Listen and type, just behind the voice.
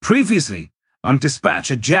Previously on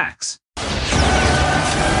Dispatch at Jack's.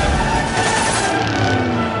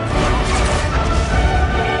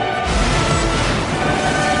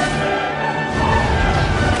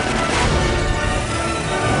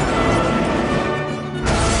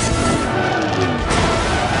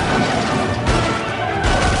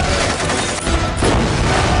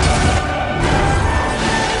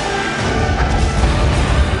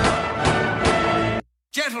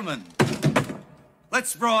 Gentlemen,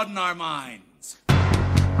 let's broaden our minds.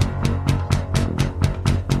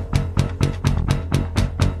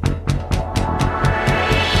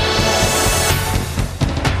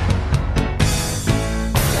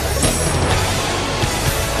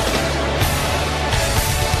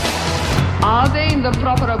 Are they in the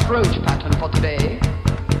proper approach pattern for today?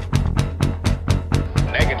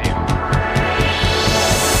 Negative.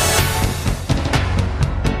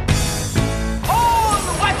 Hold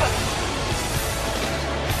the weapons!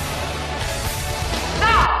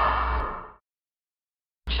 Now!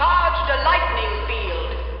 Charge the lightning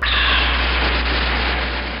field.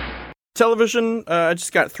 Television, I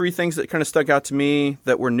just got three things that kind of stuck out to me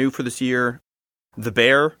that were new for this year. The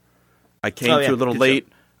Bear, I came to a little late.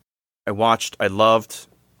 Show. I watched, I loved.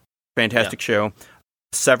 Fantastic show.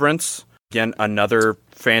 Severance, again, another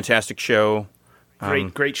fantastic show.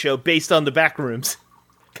 Great show based on the Backrooms.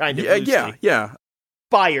 Kind of loosely. Yeah. Inspired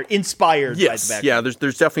by the Backrooms. Yeah, there's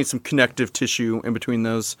definitely some connective tissue in between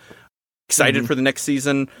those. Excited for the next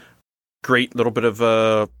season. Great little bit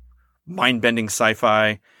of mind-bending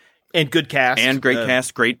sci-fi. And good cast. And great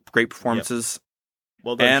cast, great performances. Yep.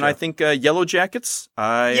 Well done, and show. I think Yellow Jackets,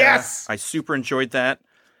 I super enjoyed that.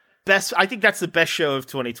 I think that's the best show of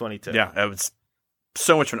 2022. Yeah, it was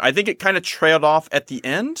so much fun. I think it kind of trailed off at the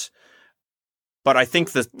end, but I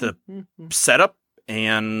think the setup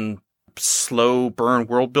and slow burn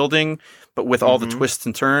world building, but with all the twists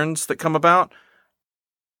and turns that come about,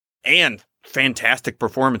 and fantastic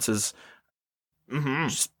performances,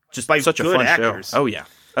 just by such a good fun actors. show.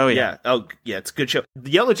 Oh yeah. It's a good show.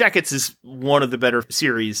 The Yellow Jackets is one of the better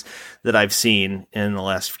series that I've seen in the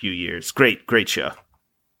last few years. Great show.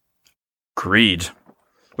 Agreed.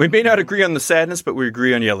 We may not agree on the sadness, but we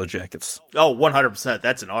agree on Yellow Jackets. Oh, 100%.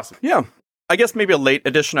 That's an awesome. Yeah. I guess maybe a late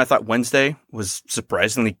edition. I thought Wednesday was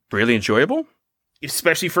surprisingly really enjoyable.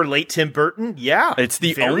 Especially for late Tim Burton. Yeah. It's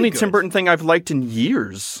the very only good. Tim Burton thing I've liked in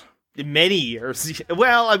years. In many years.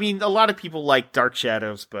 Well, I mean, a lot of people like Dark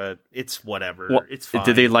Shadows, but it's whatever. Well, it's fine.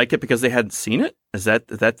 Did they like it because they hadn't seen it? Is that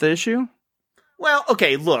the issue? Well,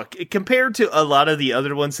 okay, look, compared to a lot of the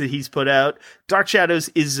other ones that he's put out, Dark Shadows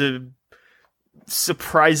is a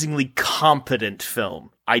surprisingly competent film.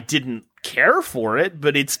 I didn't care for it,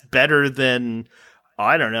 but it's better than,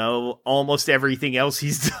 I don't know, almost everything else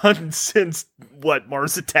he's done since,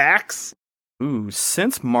 Mars Attacks? Ooh,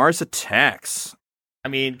 since Mars Attacks. I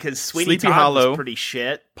mean, because Sleepy Todd Hollow, was pretty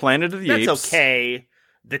shit. Planet of the Apes. That's okay.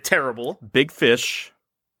 The Terrible. Big Fish.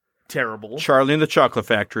 Terrible. Charlie and the Chocolate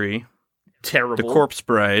Factory. Terrible. The Corpse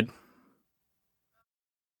Bride.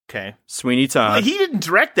 Okay. Sweeney Todd. Well, he didn't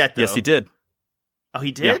direct that, though. Yes, he did. Oh,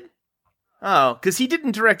 he did? Yeah. Oh, because he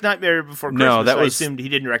didn't direct Nightmare Before Christmas. No, that so was... I assumed he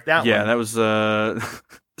didn't direct that one. Yeah, that was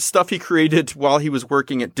stuff he created while he was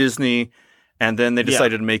working at Disney, and then they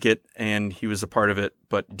decided to make it, and he was a part of it,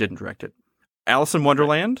 but didn't direct it. Alice in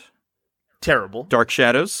Wonderland. Terrible. Dark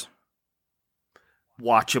Shadows.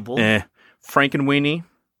 Watchable. Frankenweenie.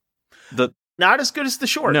 Not as good as the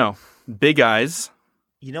short. No. Big Eyes.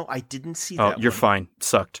 You know, I didn't see that. Oh, you're fine.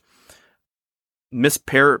 Sucked. Miss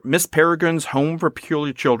Peregrine's Home for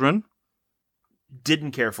Peculiar Children.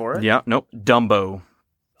 Didn't care for it. Yeah, nope. Dumbo.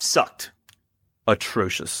 Sucked.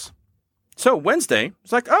 Atrocious. So Wednesday,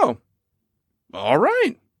 it's like, oh, all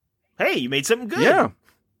right. Hey, you made something good. Yeah.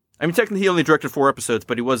 I mean, technically he only directed 4 episodes,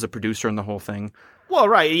 but he was a producer in the whole thing. Well,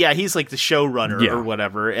 right. Yeah, he's like the showrunner or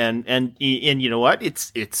whatever. And you know what?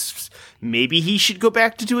 It's maybe he should go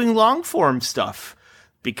back to doing long form stuff,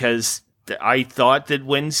 because I thought that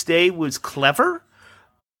Wednesday was clever.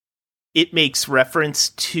 It makes reference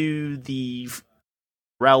to the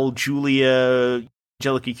Raul Julia,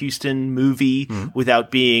 Angelica Houston movie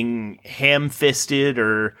without being ham-fisted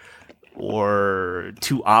or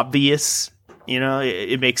too obvious. You know,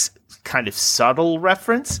 it makes kind of subtle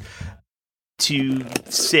reference to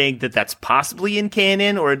saying that that's possibly in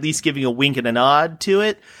canon, or at least giving a wink and a nod to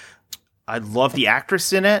it. I love the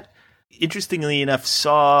actress in it. Interestingly enough,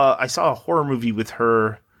 I saw a horror movie with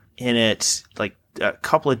her in it like a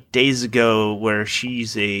couple of days ago, where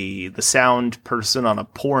she's the sound person on a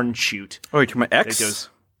porn shoot. Oh, you're talking about X?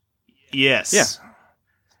 Yes. Yeah.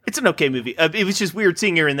 It's an okay movie. It was just weird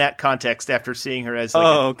seeing her in that context after seeing her as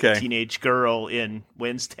like a teenage girl in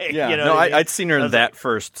Wednesday. Yeah, you know no, what I mean? I'd seen her in that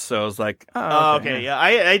first, so I was like, oh, okay. Yeah,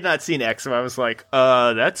 I had not seen X, so I was like,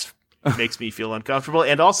 that's makes me feel uncomfortable.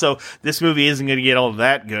 And also, this movie isn't going to get all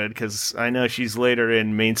that good because I know she's later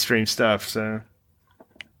in mainstream stuff. So,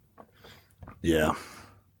 yeah,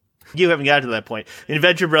 you haven't got to that point in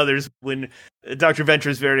Venture Brothers when Dr. Venture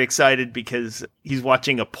is very excited because he's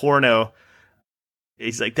watching a porno.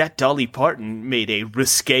 He's like, that Dolly Parton made a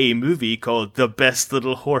risque movie called The Best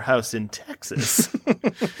Little Whorehouse in Texas.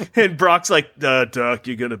 And Brock's like, Doc,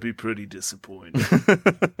 you're going to be pretty disappointed.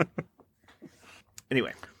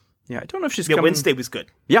 Anyway. Yeah, I don't know if she's coming. Wednesday was good.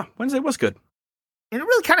 Yeah, Wednesday was good. And it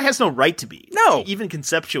really kind of has no right to be. No. Even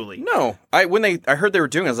conceptually. No. I heard they were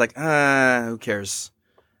doing it, I was like, who cares?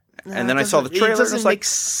 And then I saw the trailer It doesn't and I was make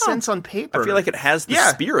sense on paper. I feel like it has the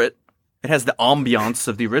spirit. It has the ambiance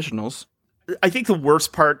of the originals. I think the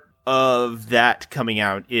worst part of that coming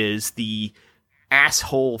out is the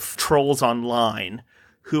asshole trolls online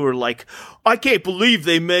who are like, I can't believe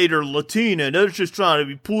they made her Latina. They're just trying to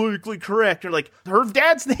be politically correct. And like, her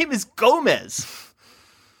dad's name is Gomez.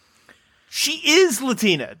 She is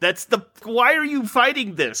Latina. Why are you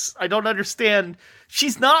fighting this? I don't understand.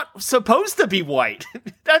 She's not supposed to be white.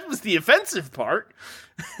 That was the offensive part.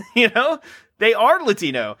 They are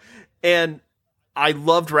Latino. And I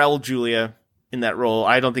loved Raul Julia in that role.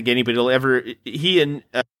 I don't think anybody will ever. He and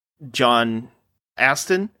John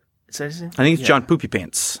Aston. Is that his name? I think it's John Poopy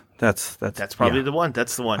Pants. That's probably the one.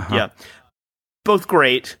 That's the one. Uh-huh. Yeah, both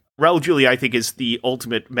great. Raul Julia, I think, is the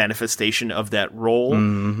ultimate manifestation of that role.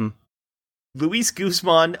 Mm-hmm. Luis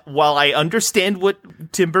Guzman, while I understand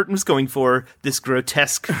what Tim Burton was going for, this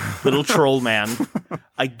grotesque little troll man,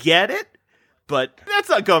 I get it. But that's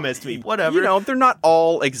not Gomez to me. Whatever. They're not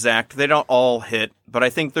all exact. They don't all hit. But I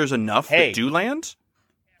think there's enough that do land.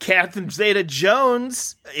 Catherine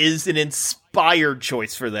Zeta-Jones is an inspired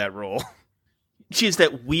choice for that role. She has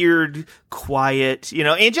that weird, quiet,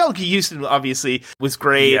 Angelica Houston obviously was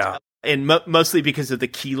great. Yeah. And mostly because of the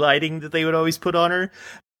key lighting that they would always put on her.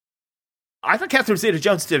 I thought Catherine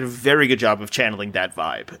Zeta-Jones did a very good job of channeling that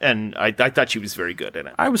vibe. And I thought she was very good in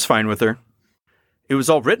it. I was fine with her. It was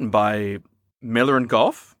all written by Miller and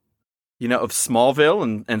Goff, of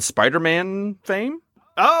Smallville and Spider-Man fame.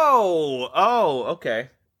 Oh, okay.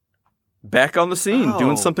 Back on the scene,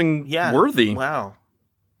 doing something worthy. Wow.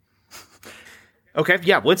 Okay,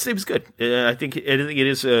 yeah, Wednesday was good. I think it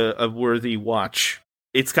is a worthy watch.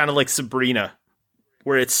 It's kind of like Sabrina,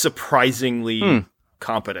 where it's surprisingly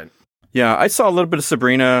competent. Yeah, I saw a little bit of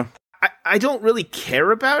Sabrina. I don't really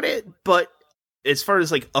care about it, but as far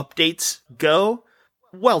as like updates go,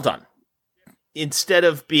 well done. Instead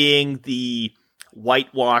of being the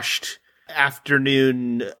whitewashed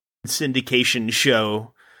afternoon syndication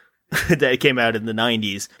show that came out in the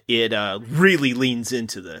 90s, it really leans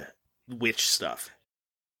into the witch stuff.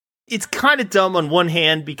 It's kind of dumb on one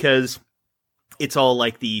hand because it's all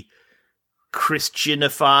like the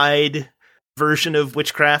Christianified version of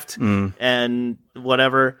witchcraft and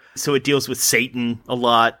whatever. So it deals with Satan a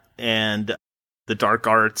lot and the dark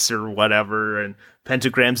arts or whatever, and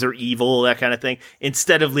pentagrams are evil, that kind of thing,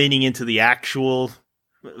 instead of leaning into the actual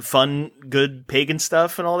fun, good pagan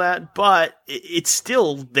stuff and all that. But it's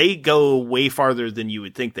still, they go way farther than you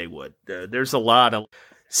would think they would. There's a lot of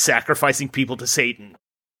sacrificing people to Satan.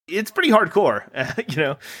 It's pretty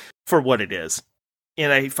hardcore, for what it is.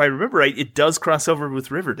 And if I remember right, it does cross over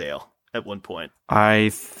with Riverdale at one point. I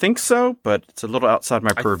think so, but it's a little outside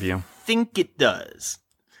my purview. I think it does.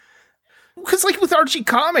 Because, like, with Archie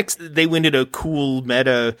Comics, they went in a cool,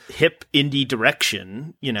 meta, hip, indie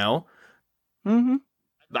direction, Mm-hmm.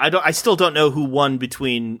 I still don't know who won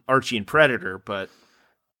between Archie and Predator, but...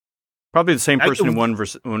 Probably the same person who won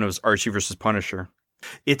when it was Archie versus Punisher.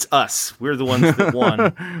 It's us. We're the ones that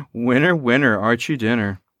won. Winner, Archie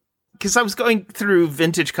dinner. Because I was going through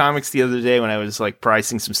vintage comics the other day when I was, like,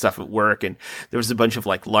 pricing some stuff at work, and there was a bunch of,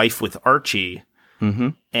 like, Life with Archie. Mm-hmm.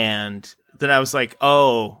 And then I was like,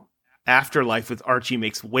 Afterlife with Archie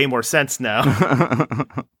makes way more sense now.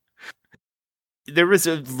 There was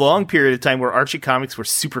a long period of time where Archie comics were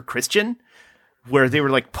super Christian, where they were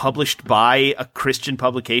like published by a Christian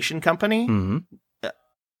publication company. Mm-hmm.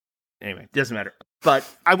 Anyway, doesn't matter. But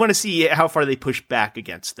I want to see how far they push back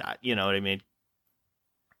against that. You know what I mean?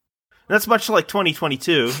 That's much like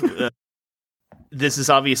 2022. This is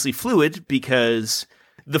obviously fluid because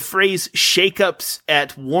the phrase "shakeups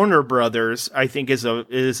at Warner Brothers" I think is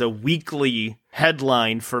a weekly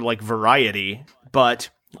headline for like Variety. But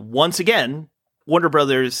once again, Warner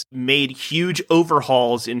Brothers made huge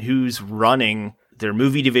overhauls in who's running their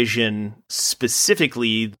movie division,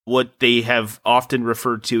 specifically what they have often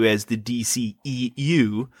referred to as the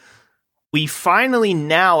DCEU, we finally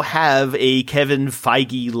now have a Kevin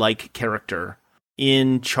Feige-like character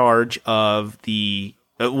in charge of the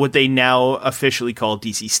what they now officially call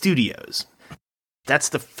DC Studios. That's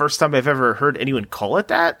the first time I've ever heard anyone call it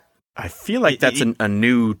that. I feel like that's a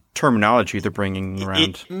new terminology they're bringing around.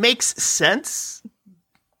 It makes sense.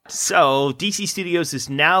 So DC Studios is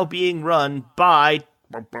now being run by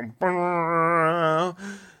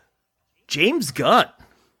James Gunn.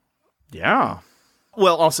 Yeah.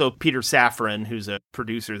 Well, also Peter Safran, who's a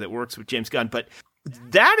producer that works with James Gunn. But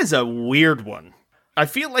that is a weird one. I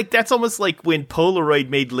feel like that's almost like when Polaroid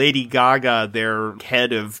made Lady Gaga their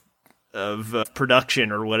head of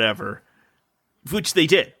production or whatever, which they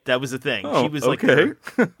did. That was the thing. Oh, she was okay.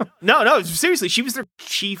 No, seriously, she was their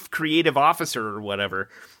chief creative officer or whatever,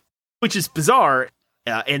 which is bizarre.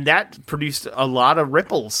 And that produced a lot of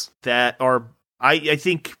ripples that are, I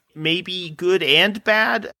think, maybe good and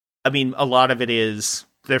bad. I mean, a lot of it is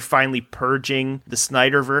they're finally purging the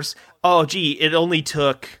Snyderverse. Oh, gee, it only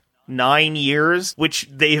took 9 years, which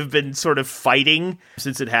they have been sort of fighting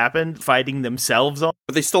since it happened, fighting themselves on.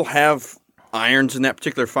 But they still have irons in that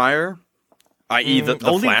particular fire, i.e. the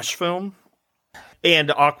Flash film. And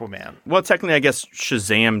Aquaman. Well, technically, I guess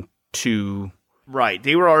Shazam 2. Right,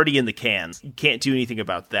 they were already in the can. You can't do anything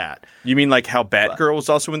about that. You mean like how Batgirl was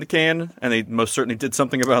also in the can, and they most certainly did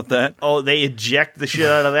something about that? Oh, they eject the shit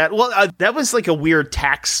out of that? Well, that was like a weird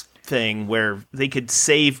tax thing where they could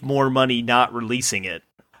save more money not releasing it.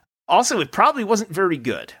 Also, it probably wasn't very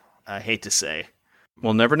good, I hate to say.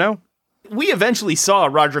 We'll never know. We eventually saw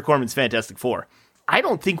Roger Corman's Fantastic Four. I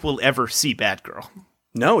don't think we'll ever see Batgirl.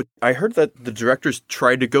 No, I heard that the directors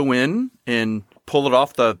tried to go in and pull it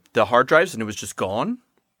off the hard drives, and it was just gone.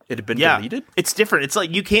 It had been deleted. It's different. It's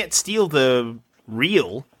like you can't steal the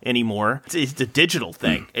reel anymore. It's a digital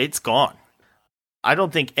thing. It's gone. I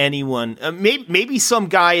don't think anyone, maybe some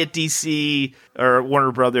guy at DC or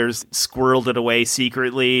Warner Brothers squirreled it away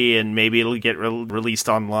secretly, and maybe it'll get released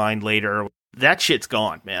online later. That shit's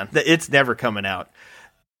gone, man. It's never coming out.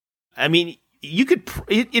 I mean,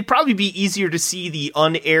 it'd probably be easier to see the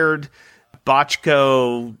unaired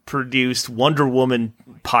Bochco produced Wonder Woman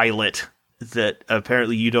pilot that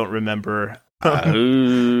apparently you don't remember. Yeah,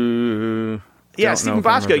 Stephen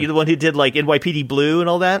Bochco, you're the one who did like NYPD Blue and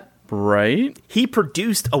all that. Right. He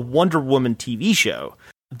produced a Wonder Woman TV show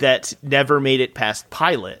that never made it past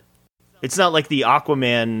pilot. It's not like the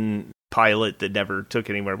Aquaman pilot that never took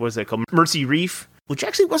anywhere. What was that called? Mercy Reef, which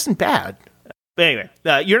actually wasn't bad. But anyway,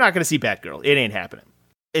 you're not going to see Batgirl. It ain't happening.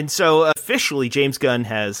 And so officially, James Gunn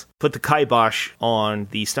has put the kibosh on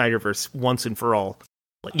the Snyderverse once and for all.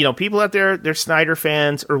 You know, people out there, they're Snyder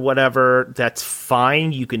fans or whatever. That's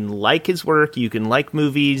fine. You can like his work. You can like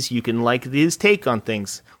movies. You can like his take on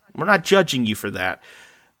things. We're not judging you for that.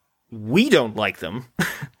 We don't like them.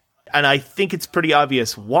 And I think it's pretty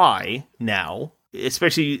obvious why now,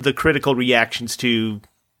 especially the critical reactions to,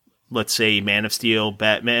 let's say, Man of Steel,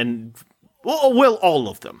 Batman. Well, all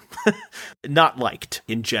of them. Not liked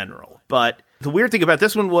in general. But the weird thing about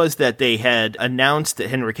this one was that they had announced that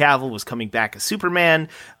Henry Cavill was coming back as Superman.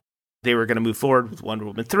 They were going to move forward with Wonder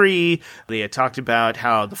Woman 3. They had talked about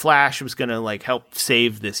how The Flash was going to like help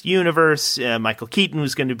save this universe. Michael Keaton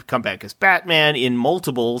was going to come back as Batman in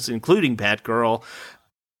multiples, including Batgirl.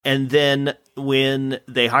 And then when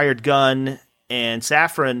they hired Gunn and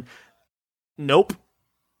Safran, nope.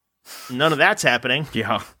 None of that's happening.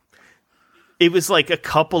 Yeah. It was like a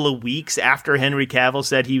couple of weeks after Henry Cavill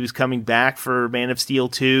said he was coming back for Man of Steel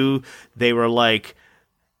 2. They were like,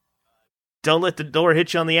 don't let the door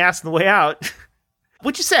hit you on the ass on the way out.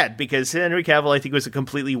 Which is sad, because Henry Cavill, I think, was a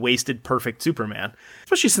completely wasted, perfect Superman.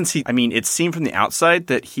 Especially since it seemed from the outside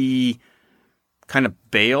that he kind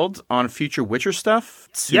of bailed on future Witcher stuff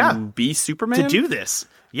to be Superman. To do this.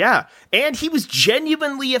 Yeah. And he was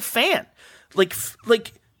genuinely a fan.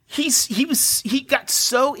 He got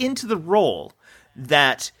so into the role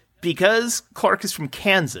that because Clark is from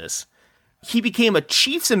Kansas, he became a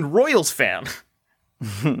Chiefs and Royals fan.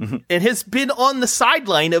 And has been on the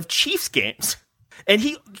sideline of Chiefs games. And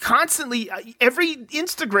he constantly, every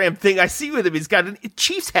Instagram thing I see with him, he's got a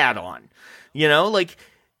Chiefs hat on. You know, like,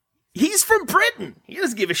 he's from Britain. He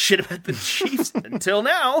doesn't give a shit about the Chiefs until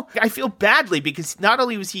now. I feel badly because not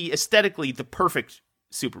only was he aesthetically the perfect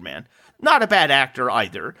Superman, not a bad actor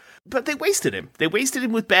either, but they wasted him. They wasted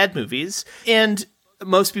him with bad movies. And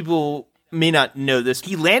most people may not know this.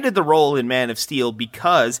 He landed the role in Man of Steel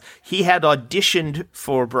because he had auditioned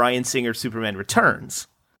for Bryan Singer's Superman Returns.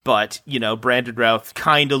 But, you know, Brandon Routh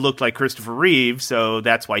kind of looked like Christopher Reeve, so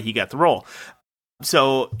that's why he got the role.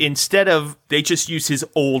 So instead of, they just used his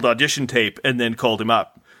old audition tape and then called him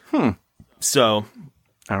up. So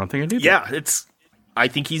I don't think I did. Yeah, I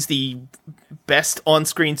think he's the best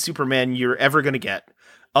on-screen Superman you're ever going to get,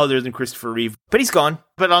 other than Christopher Reeve. But he's gone.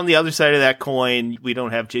 But on the other side of that coin, we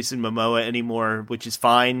don't have Jason Momoa anymore, which is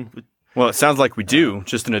fine. Well, it sounds like we do,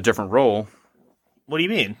 just in a different role. What do you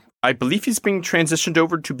mean? I believe he's being transitioned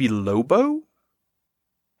over to be Lobo.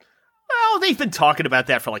 Oh, they've been talking about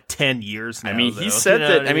that for like 10 years now. I mean, though. he said You know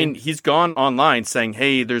that, what I mean, he's gone online saying,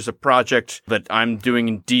 hey, there's a project that I'm doing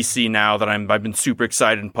in DC now that I've been super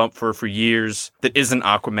excited and pumped for years that isn't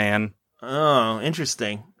Aquaman. Oh,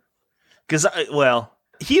 interesting. Because, well,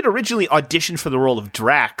 he had originally auditioned for the role of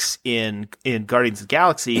Drax in Guardians of the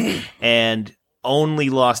Galaxy and only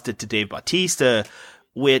lost it to Dave Bautista,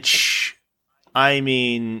 which, I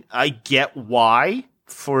mean, I get why.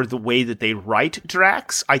 For the way that they write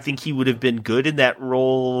Drax, I think he would have been good in that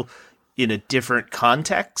role in a different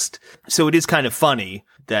context. So it is kind of funny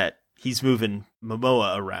that he's moving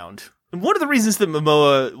Momoa around. And one of the reasons that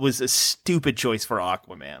Momoa was a stupid choice for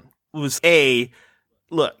Aquaman was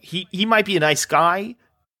look, he might be a nice guy.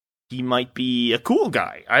 He might be a cool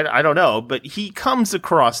guy. I don't know, but he comes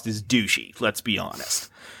across as douchey, let's be honest.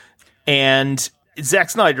 And Zack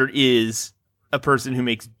Snyder is a person who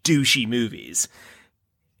makes douchey movies.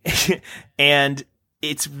 And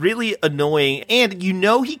it's really annoying. And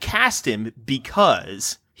he cast him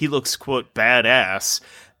because he looks, quote, badass,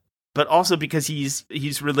 but also because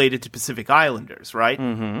he's related to Pacific Islanders, right?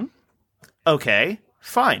 Mm-hmm. Okay,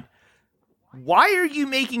 fine. Why are you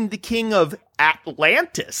making the king of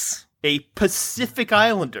Atlantis a Pacific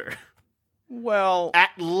Islander? Well,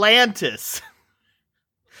 Atlantis.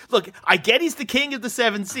 Look, I get he's the king of the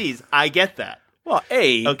seven seas. I get that. Well,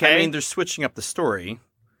 okay. I mean, they're switching up the story.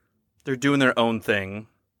 They're doing their own thing.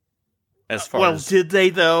 As far as... did they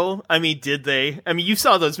though? I mean, did they? I mean, you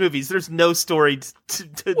saw those movies. There's no story to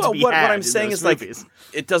be had. What I'm saying is, movies. like,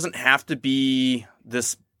 it doesn't have to be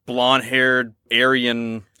this blonde-haired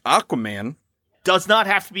Aryan Aquaman. Does not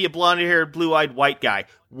have to be a blonde-haired, blue-eyed white guy.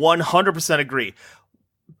 100% agree.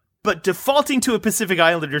 But defaulting to a Pacific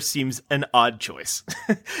Islander seems an odd choice.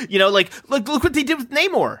 Look what they did with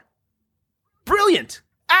Namor. Brilliant.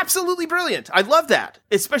 Absolutely brilliant. I love that.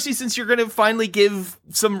 Especially since you're going to finally give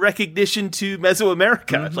some recognition to Mesoamerica.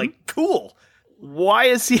 Mm-hmm. Like, cool. Why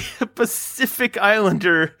is he a Pacific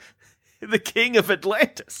Islander, the king of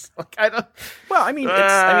Atlantis? Like, I don't... Well, I mean,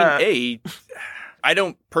 I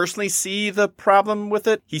don't personally see the problem with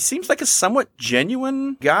it. He seems like a somewhat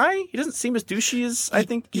genuine guy. He doesn't seem as douchey as I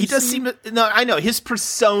think he does seem. No, I know his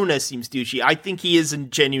persona seems douchey. I think he is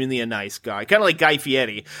genuinely a nice guy, kind of like Guy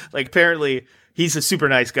Fieri. Like, apparently he's a super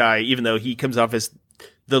nice guy, even though he comes off as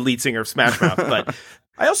the lead singer of Smash Mouth. But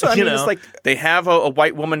I mean, it's like they have a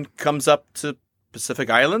white woman comes up to Pacific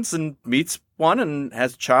Islands and meets one and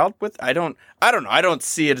has a child with. I don't know. I don't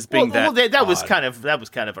see it as being that was kind of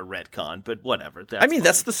a retcon, but whatever.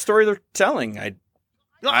 That's the story they're telling.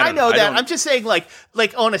 I know that. I'm just saying, like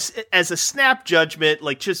as a snap judgment,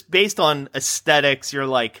 like just based on aesthetics, you're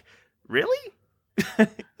like, really?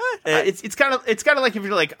 It's kind of like if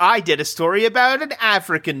you're like, I did a story about an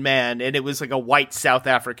African man and it was like a white South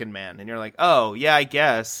African man, and you're like, oh yeah, I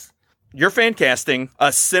guess. You're fan casting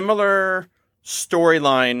a similar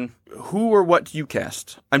storyline. Who or what do you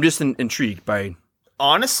cast? I'm just intrigued by.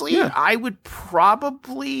 Honestly, yeah. I would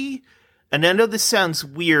probably, and I know this sounds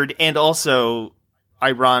weird and also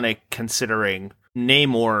ironic considering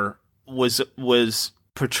Namor was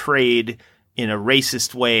portrayed in a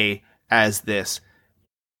racist way as this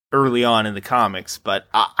early on in the comics, but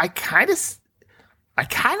I kind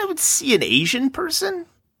of would see an Asian person.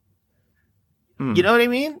 You know what I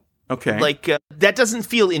mean? Okay. Like, that doesn't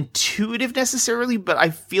feel intuitive necessarily, but I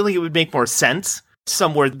feel like it would make more sense.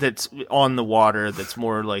 Somewhere that's on the water, that's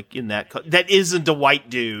more like in that isn't a white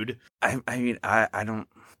dude. I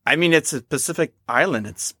mean, it's a Pacific island.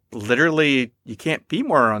 It's literally, you can't be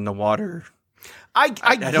more on the water. I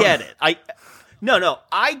get it. I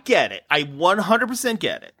get it. I 100%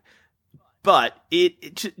 get it. But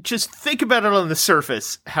just think about it on the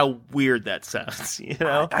surface, how weird that sounds, you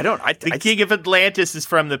know? The king of Atlantis is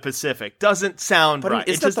from the Pacific. Doesn't sound right.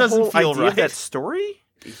 It just doesn't feel right. That story?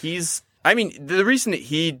 The reason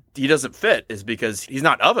he doesn't fit is because he's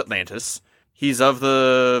not of Atlantis. He's of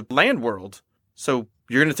the land world. So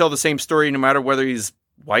you're going to tell the same story no matter whether he's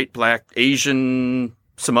white, black, Asian,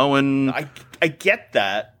 Samoan. I get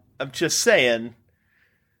that. I'm just saying,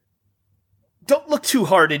 don't look too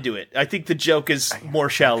hard into it. I think the joke is more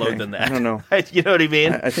shallow than that. I don't know. You know what I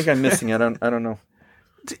mean? I think I'm missing it. I don't know.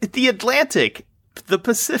 The Atlantic, the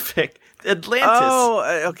Pacific, Atlantis.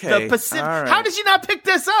 Oh, okay. The Pacific. All right. How did you not pick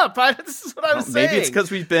this up? This is what I was saying. Maybe it's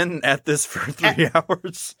because we've been at this for 3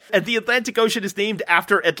 hours. And the Atlantic Ocean is named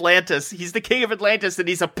after Atlantis. He's the king of Atlantis, and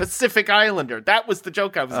he's a Pacific Islander. That was the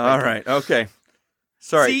joke I was making. All right, okay.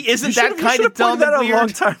 Sorry. See, isn't that kind of dumb and weird? A long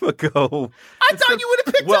time ago. I thought you would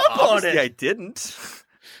have picked up on obviously it. I didn't.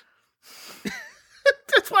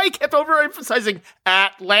 That's why I kept overemphasizing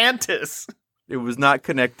Atlantis. It was not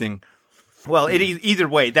connecting. Well, either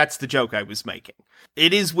way, that's the joke I was making.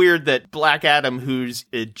 It is weird that Black Adam, who's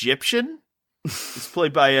Egyptian, is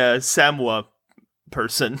played by a Samoa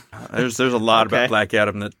person. There's a lot about Black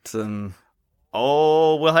Adam that...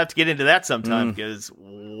 Oh, we'll have to get into that sometime, because,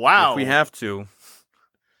 wow. If we have to.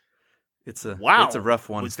 It's a rough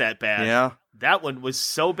one. Was that bad? Yeah. That one was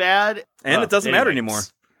so bad. And it doesn't matter anymore.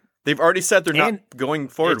 They've already said they're not going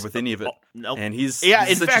forward with any of it. No. And he's in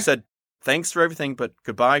essentially fact, said, thanks for everything, but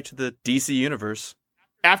goodbye to the DC universe.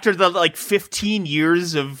 After the 15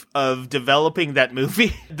 years of developing that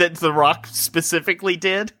movie that The Rock specifically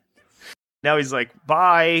did, now he's like,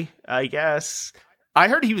 bye, I guess. I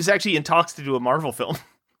heard he was actually in talks to do a Marvel film.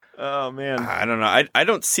 Oh, man. I don't know. I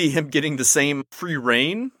don't see him getting the same free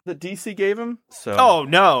reign that DC gave him. So. Oh,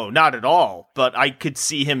 no, not at all. But I could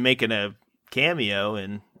see him making a cameo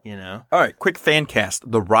and, All right, quick fan cast.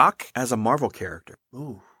 The Rock as a Marvel character.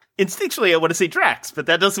 Ooh. Instinctually, I want to say Drax, but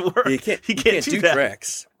that doesn't work. You can't do that.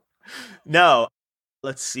 Drax. No.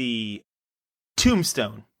 Let's see.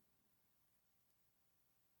 Tombstone.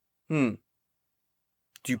 Do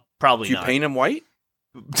you not. paint him white?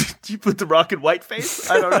 Do you put The Rock in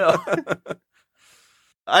whiteface? I don't know.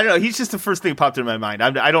 I don't know. He's just the first thing that popped in my mind.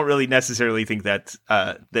 I don't really necessarily think that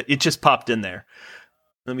that it just popped in there.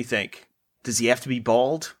 Let me think. Does he have to be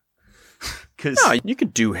bald? No, you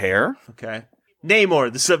could do hair. Okay.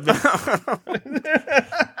 Namor, the submarine.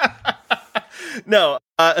 No.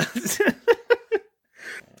 I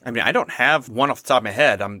mean, I don't have one off the top of my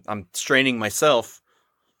head. I'm straining myself.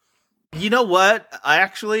 You know what?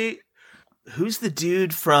 Who's the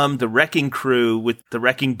dude from the Wrecking Crew with the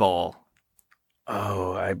wrecking ball?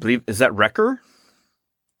 Oh, I believe, is that Wrecker?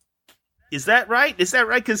 Is that right?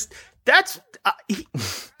 Because that's,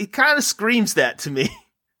 it kind of screams that to me.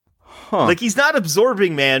 Huh. Like, he's not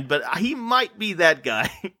Absorbing Man, but he might be that guy.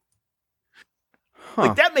 Huh.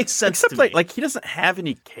 Like, that makes sense Except to me. like he doesn't have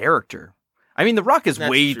any character. I mean, The Rock is That's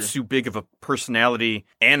way true. too big of a personality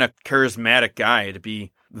and a charismatic guy to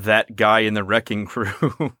be that guy in the Wrecking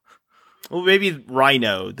Crew. Well, maybe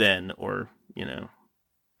Rhino then, or,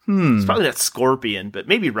 Hmm. It's probably not Scorpion, but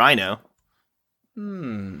maybe Rhino.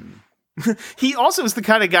 He also is the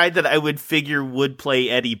kind of guy that I would figure would play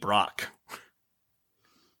Eddie Brock.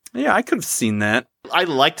 Yeah, I could have seen that. I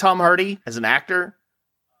like Tom Hardy as an actor.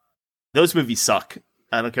 Those movies suck.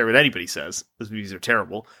 I don't care what anybody says. Those movies are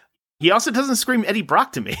terrible. He also doesn't scream Eddie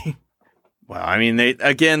Brock to me. Well, I mean, they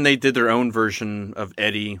did their own version of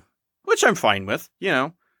Eddie, which I'm fine with.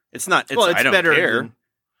 It's not. I don't care.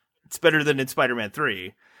 It's better than in Spider-Man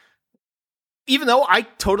 3. Even though I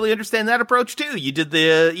totally understand that approach too. You did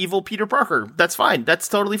the evil Peter Parker. That's fine. That's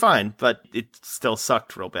totally fine. But it still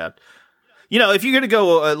sucked real bad. If you're going to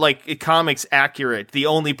go comics accurate, the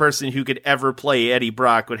only person who could ever play Eddie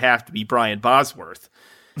Brock would have to be Brian Bosworth.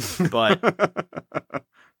 But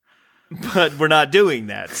but we're not doing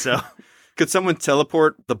that. So could someone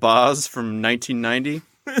teleport the Boz from 1990?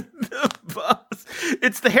 The Boz.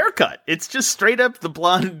 It's the haircut. It's just straight up the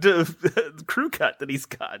blonde crew cut that he's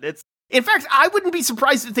got. In fact, I wouldn't be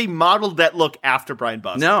surprised if they modeled that look after Brian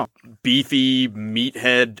Bosworth. No. Beefy,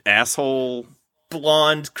 meathead, asshole.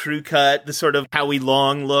 Blonde crew cut, the sort of Howie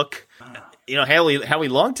Long look. Howie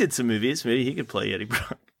Long did some movies. Maybe he could play Eddie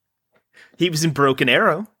Brock. He was in Broken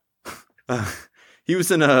Arrow. He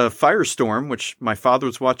was in a Firestorm, which my father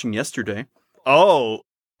was watching yesterday. Oh,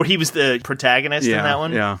 he was the protagonist in that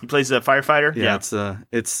one. Yeah, he plays a firefighter. Yeah,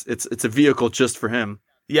 it's a vehicle just for him.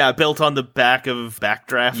 Yeah, built on the back of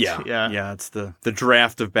Backdraft. Yeah. It's the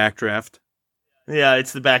draft of Backdraft. Yeah,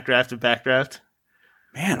 it's the backdraft of Backdraft.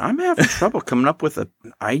 Man, I'm having trouble coming up with an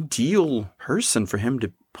ideal person for him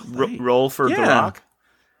to play. Role for The Rock?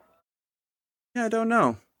 Yeah, I don't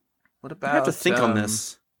know. What about... I have to think on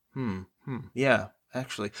this. Yeah,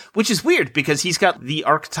 actually. Which is weird, because he's got the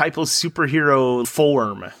archetypal superhero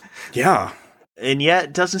form. Yeah. And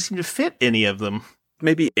yet, doesn't seem to fit any of them.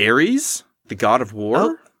 Maybe Ares, the god of war?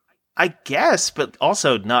 Oh, I guess, but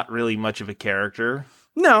also not really much of a character.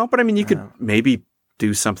 No, but I mean, you could maybe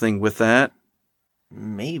do something with that.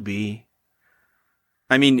 Maybe.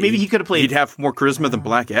 I mean, maybe he could have played... He'd have more charisma than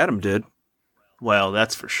Black Adam did. Well,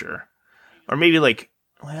 that's for sure. Or maybe no,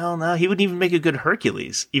 he wouldn't even make a good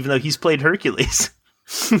Hercules, even though he's played Hercules.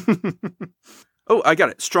 Oh, I got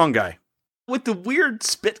it. Strong guy. With the weird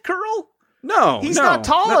spit curl? No, He's not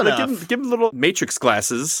tall enough. Give him little Matrix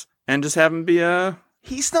glasses and just have him be a...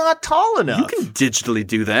 He's not tall enough. You can digitally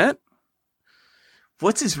do that.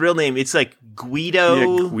 What's his real name? It's like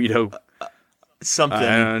Guido. Yeah, Guido.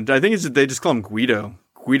 Something. I think they just call him Guido.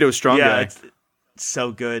 Guido Strong Guy. It's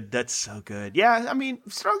so good. That's so good. Yeah, I mean,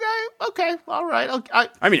 Strong Guy, okay, all right.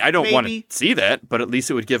 I don't want to see that, but at least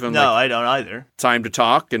it would give him I don't either. Time to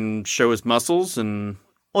talk and show his muscles. And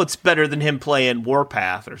well, it's better than him playing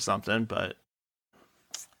Warpath or something, but...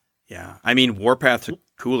 Yeah, I mean, Warpath's a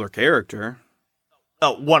cooler character.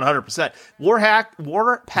 Oh, 100%.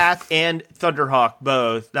 Warpath and Thunderhawk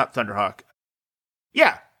both. Not Thunderhawk.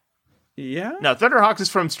 Yeah. Yeah? No, Thunderhawk is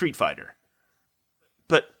from Street Fighter.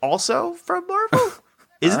 But also from Marvel?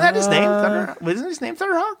 Isn't that his name? Isn't his name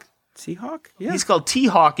Thunderhawk? T-Hawk? Yeah. He's called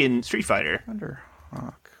T-Hawk in Street Fighter.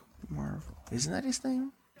 Thunderhawk, Marvel. Isn't that his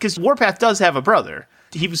name? Because Warpath does have a brother.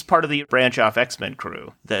 He was part of the branch-off X-Men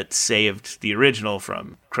crew that saved the original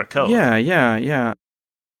from Krakoa. Yeah.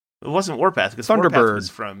 It wasn't Warpath, because Thunderbird. Warpath was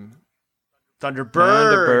from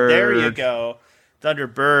Thunderbird. There you go.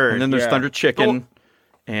 Thunderbird. And then there's Thunder Chicken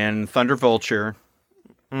and Thunder Vulture.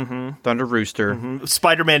 Mm-hmm. Thunder Rooster. Mm-hmm.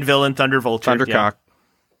 Spider-Man villain, Thunder Vulture. Thundercock.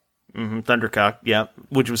 Yeah. Mm-hmm. Thundercock, yeah.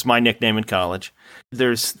 Which was my nickname in college.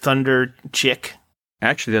 There's Thunder Chick.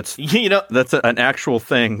 Actually, that's that's an actual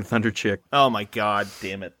thing, Thunder Chick. Oh my god,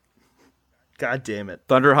 damn it. God damn it.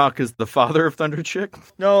 Thunderhawk is the father of Thunder Chick?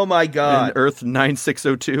 Oh my god. In Earth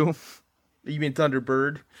 9602. You mean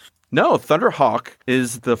Thunderbird? No, Thunderhawk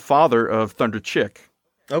is the father of Thunder Chick.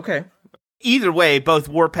 Okay. Either way, both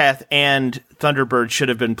Warpath and Thunderbird should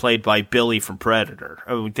have been played by Billy from Predator.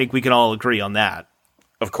 I think we can all agree on that.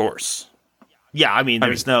 Of course. Yeah, I mean,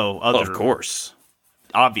 there's no other... Of course.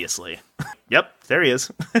 Obviously. Yep, there he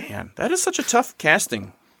is. Man, that is such a tough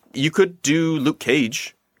casting. You could do Luke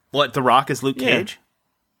Cage. What, The Rock is Luke Cage?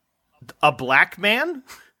 A black man?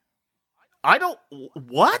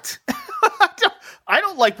 What? I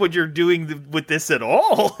don't like what you're doing with this at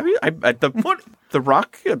all. I mean, The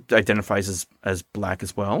Rock identifies as black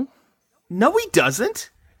as well. No, he doesn't.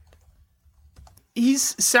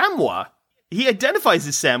 He's Samoa. He identifies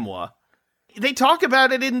as Samoa. They talk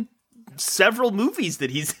about it in several movies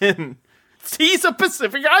that he's in. He's a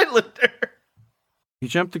Pacific Islander. You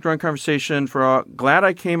jumped the growing conversation for glad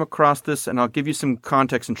I came across this, and I'll give you some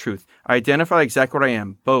context and truth. I identify exactly what I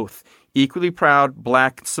am, both. Equally proud,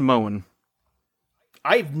 black Samoan.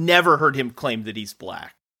 I've never heard him claim that he's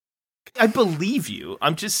black. I believe you.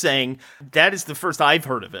 I'm just saying that is the first I've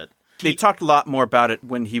heard of it. They talked a lot more about it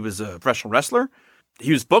when he was a professional wrestler.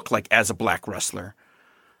 He was booked as a black wrestler.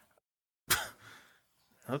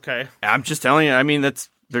 Okay. I'm just telling you, I mean,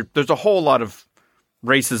 there's a whole lot of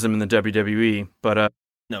racism in the WWE, but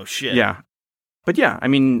no shit. Yeah. But yeah, I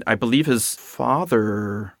mean, I believe his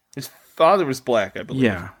father was black, I believe.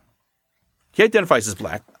 Yeah. He identifies as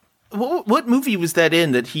black. What movie was that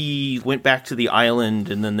in that he went back to the island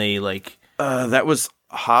and then they that was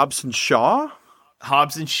Hobbs and Shaw?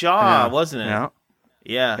 Hobbs and Shaw, wasn't it?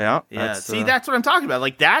 Yeah. Yeah. See, that's what I'm talking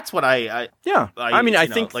about. That's what I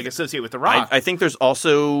think associate with The Rock. I think there's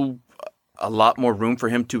also a lot more room for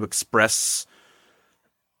him to express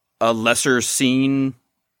a lesser seen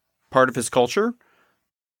part of his culture.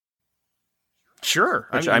 Sure.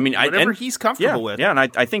 Which, whatever he's comfortable with. Yeah, and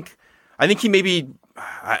I think he maybe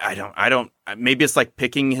I don't maybe it's like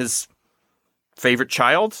picking his favorite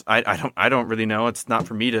child. I don't really know. It's not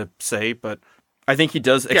for me to say, but I think he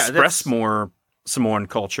does express more Samoan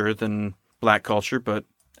culture than black culture, but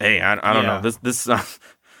hey, I don't know. This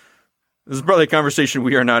is probably a conversation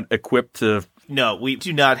we are not equipped to. No, we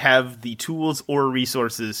do not have the tools or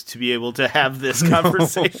resources to be able to have this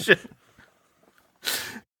conversation.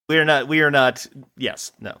 We are not.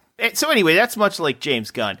 Yes, no. So anyway, that's much like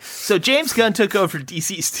James Gunn. So James Gunn took over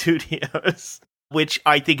DC Studios, which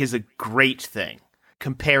I think is a great thing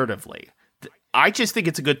comparatively. I just think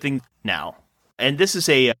it's a good thing now. And this was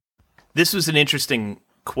an interesting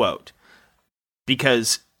quote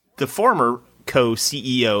because the former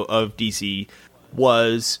co-CEO of DC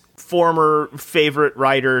was former favorite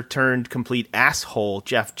writer turned complete asshole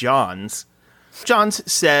Jeff Johns. Johns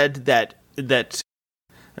said that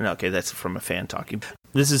okay, that's from a fan talking.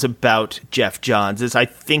 This is about Jeff Johns. I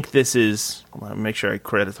think this is... Let me make sure I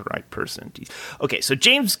credit the right person. Okay, so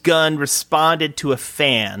James Gunn responded to a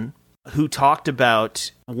fan who talked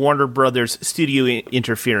about Warner Brothers studio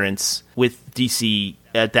interference with DC,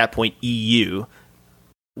 at that point EU,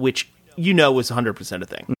 which was 100% a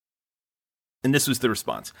thing. And this was the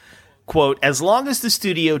response. quote, as long as the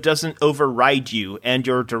studio doesn't override you and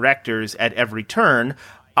your directors at every turn,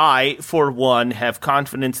 I, for one, have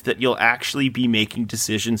confidence that you'll actually be making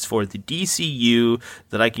decisions for the DCU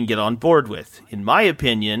that I can get on board with. In my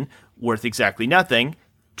opinion, worth exactly nothing.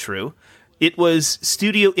 True. It was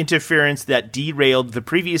studio interference that derailed the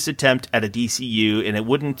previous attempt at a DCU, and it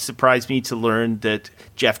wouldn't surprise me to learn that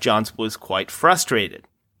Geoff Johns was quite frustrated.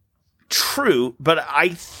 True, but I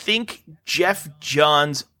think Geoff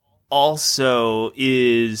Johns also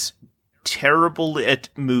is terrible at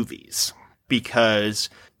movies, because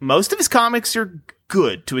most of his comics are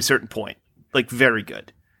good to a certain point, like very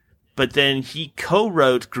good. But then he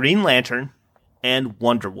co-wrote Green Lantern and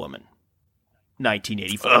Wonder Woman,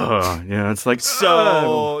 1984. Yeah, it's like,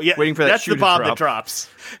 so yeah, waiting for that that's shoe the bomb to drop. that drops.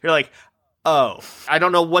 You're like, oh, I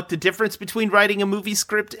don't know what the difference between writing a movie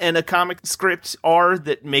script and a comic script are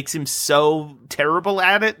that makes him so terrible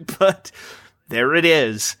at it, but there it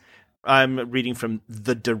is. I'm reading from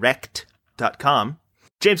thedirect.com.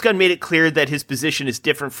 James Gunn made it clear that his position is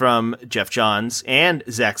different from Geoff Johns and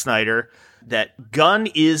Zack Snyder, that Gunn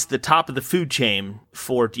is the top of the food chain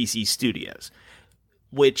for DC Studios,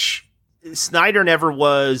 which Snyder never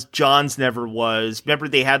was, Johns never was. Remember,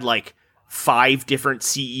 they had like 5 different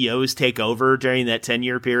CEOs take over during that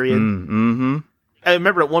 10-year period? Mm-hmm. I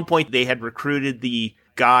remember at one point they had recruited the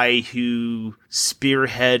guy who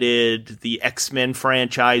spearheaded the X-Men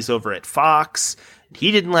franchise over at Fox.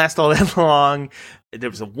 He didn't last all that long. There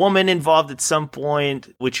was a woman involved at some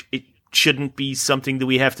point, which it shouldn't be something that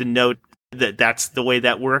we have to note that that's the way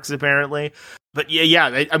that works, apparently. But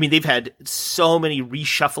yeah, I mean, they've had so many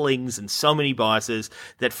reshufflings and so many bosses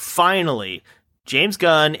that finally James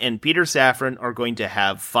Gunn and Peter Safran are going to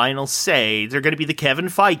have final say. They're going to be the Kevin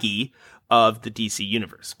Feige of the DC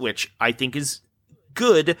universe, which I think is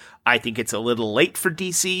good. I think it's a little late for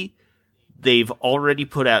DC. They've already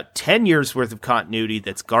put out 10 years worth of continuity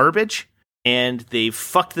that's garbage, and they've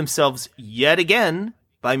fucked themselves yet again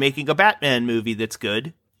by making a Batman movie that's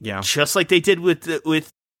good. Yeah. Just like they did with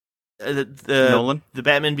Nolan? The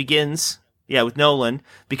Batman Begins. Yeah, with Nolan,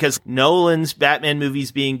 because Nolan's Batman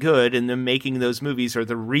movies being good and them making those movies are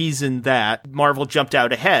the reason that Marvel jumped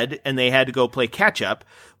out ahead and they had to go play catch up.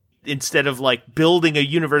 Instead of like building a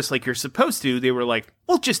universe like you're supposed to, they were like,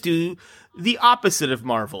 we'll just do the opposite of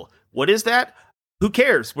Marvel. What is that? Who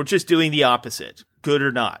cares? We're just doing the opposite, good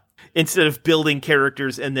or not. Instead of building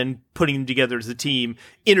characters and then putting them together as a team,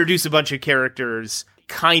 introduce a bunch of characters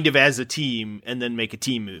kind of as a team and then make a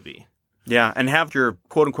team movie. Yeah, and have your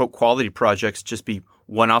quote-unquote quality projects just be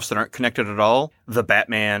one-offs that aren't connected at all. The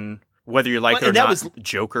Batman, whether you like it or not,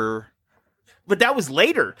 Joker. But that was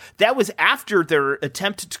later. That was after their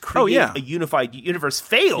attempt to create a unified universe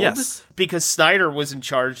failed because Snyder was in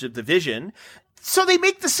charge of the vision. So they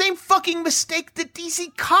make the same fucking mistake that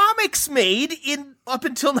DC Comics made up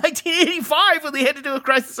until 1985 when they had to do a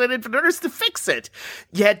Crisis on Infinite Earths to fix it.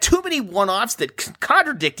 You had too many one-offs that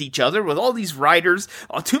contradict each other with all these writers,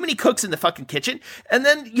 too many cooks in the fucking kitchen, and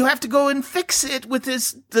then you have to go and fix it with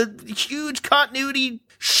the huge continuity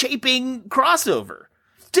shaping crossover.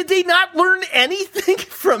 Did they not learn anything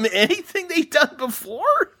from anything they've done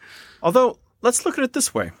before? Although, let's look at it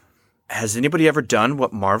this way. Has anybody ever done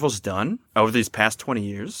what Marvel's done over these past 20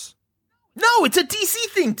 years? No, it's a DC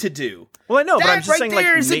thing to do. Well, I know, but I'm just right saying,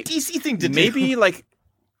 there like, is a DC thing to do.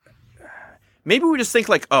 Maybe we just think,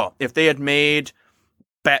 like, oh, if they had made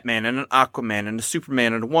Batman and an Aquaman and a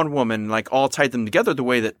Superman and a Wonder Woman, like, all tied them together the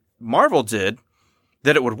way that Marvel did,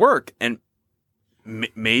 that it would work. And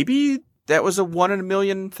maybe that was a 1 in a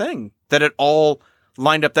million thing. That it all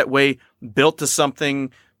lined up that way, built to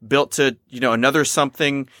something, built to, another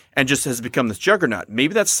something, and just has become this juggernaut.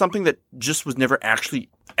 Maybe that's something that just was never actually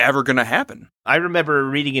ever going to happen. I remember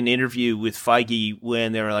reading an interview with Feige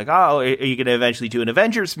when they were like, oh, are you going to eventually do an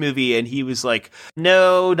Avengers movie? And he was like,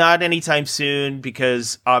 no, not anytime soon,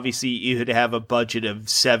 because obviously you would have a budget of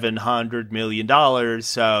 $700 million,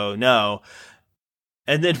 so no.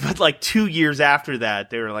 And then, but like 2 years after that,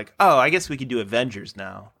 they were like, oh, I guess we can do Avengers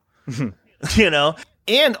now.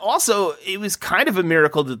 And also, it was kind of a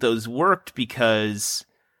miracle that those worked because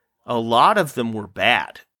a lot of them were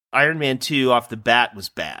bad. Iron Man 2 off the bat was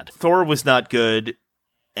bad. Thor was not good,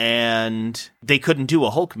 and they couldn't do a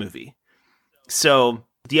Hulk movie. So,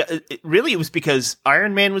 it was because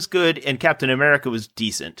Iron Man was good and Captain America was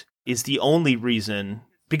decent, is the only reason.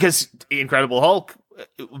 Because Incredible Hulk,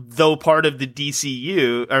 though part of the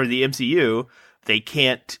DCU, or the MCU, they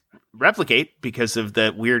can't replicate because of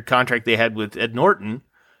the weird contract they had with Ed Norton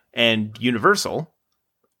and Universal.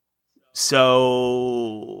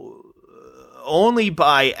 So only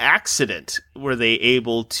by accident were they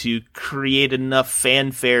able to create enough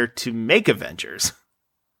fanfare to make Avengers.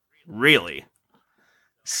 Really.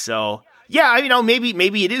 So, yeah, I mean,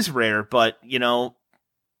 maybe it is rare, but,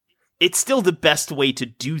 it's still the best way to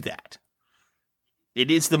do that. It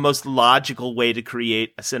is the most logical way to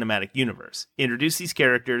create a cinematic universe. Introduce these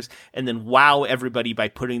characters and then wow everybody by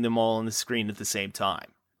putting them all on the screen at the same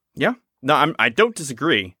time. Yeah. No, I don't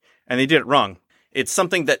disagree. And they did it wrong. It's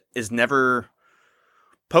something that is never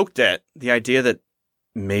poked at. The idea that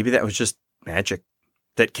maybe that was just magic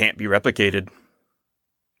that can't be replicated.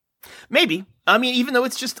 Maybe. I mean, even though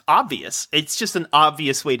it's just obvious. It's just an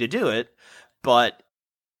obvious way to do it. But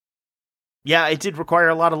yeah, it did require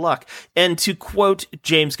a lot of luck. And to quote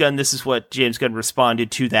James Gunn, this is what James Gunn responded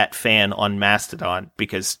to that fan on Mastodon,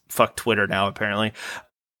 because fuck Twitter now, apparently.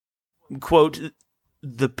 Quote,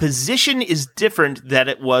 "The position is different than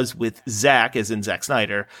it was with Zack, as in Zack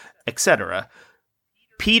Snyder, etc.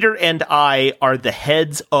 Peter and I are the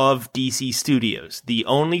heads of DC Studios. The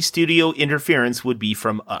only studio interference would be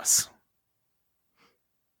from us."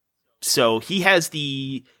 So he has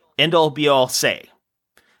the end-all be-all say,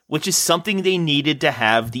 which is something they needed to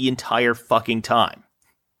have the entire fucking time.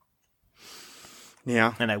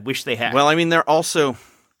 Yeah. And I wish they had. Well, I mean, they're also,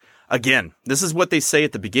 again, this is what they say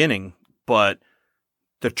at the beginning, but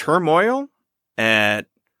the turmoil at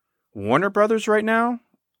Warner Brothers right now,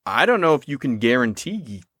 I don't know if you can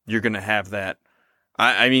guarantee you're going to have that.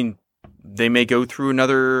 I mean, they may go through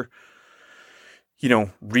another,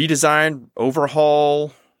 redesign,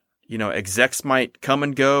 overhaul, execs might come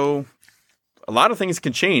and go. A lot of things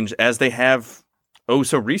can change as they have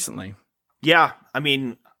so recently. Yeah. I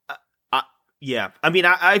mean,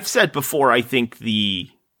 I've said before, I think the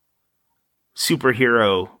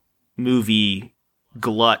superhero movie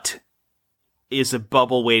glut is a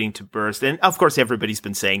bubble waiting to burst. And of course, everybody's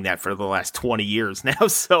been saying that for the last 20 years now.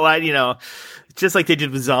 So just like they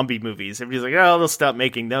did with zombie movies, everybody's like, oh, they'll stop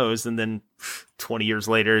making those. And then 20 years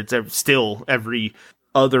later, it's still every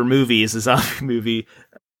other movie is a zombie movie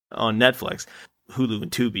on Netflix, Hulu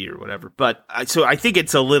and Tubi or whatever. But so I think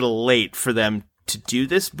it's a little late for them to do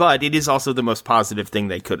this, but it is also the most positive thing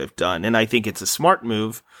they could have done. And I think it's a smart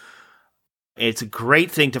move. It's a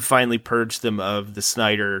great thing to finally purge them of the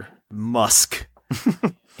Snyder musk.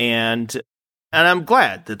 and I'm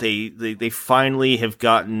glad that they finally have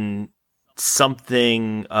gotten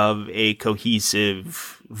something of a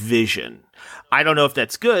cohesive vision. I don't know if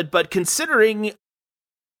that's good, but considering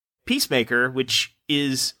Peacemaker, which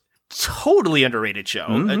is totally underrated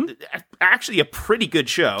show, actually a pretty good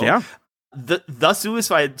show. Yeah. The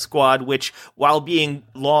Suicide Squad, which while being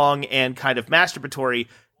long and kind of masturbatory,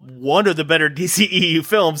 one of the better DCEU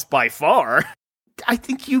films by far, I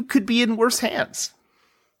think you could be in worse hands.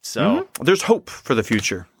 So there's hope for the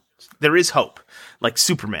future. There is hope. Like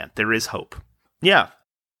Superman, there is hope. Yeah.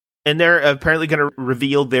 And they're apparently going to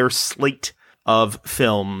reveal their slate of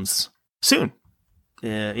films soon.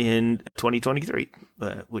 In 2023,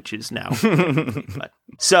 which is now.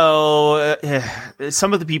 So,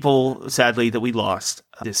 some of the people, sadly, that we lost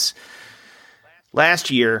this last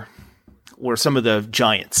year were some of the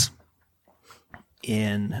giants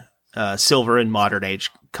in Silver and Modern Age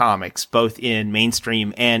comics, both in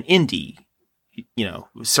mainstream and indie,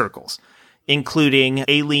 circles, including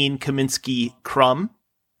Aileen Kaminsky Crum,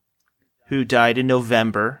 who died in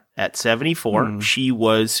November at 74. She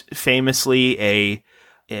was famously a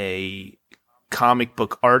comic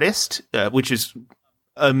book artist, which is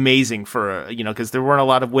amazing for, because there weren't a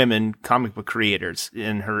lot of women comic book creators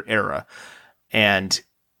in her era. And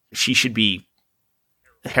she should be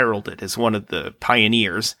heralded as one of the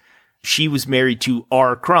pioneers. She was married to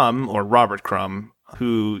R. Crumb, or Robert Crumb,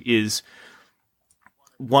 who is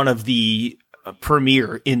one of the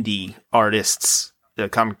premier indie artists, the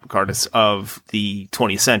comic book artists of the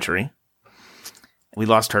 20th century. We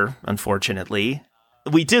lost her, unfortunately.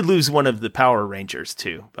 We did lose one of the Power Rangers,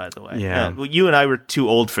 too, by the way. Yeah. You and I were too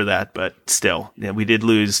old for that, but still, we did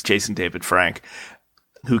lose Jason David Frank,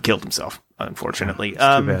 who killed himself, unfortunately. It's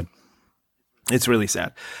too bad. It's really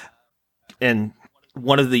sad. And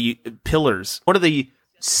one of the pillars, one of the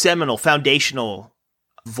seminal, foundational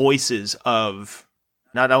voices of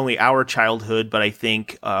not only our childhood, but I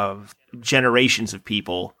think of generations of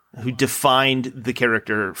people who defined the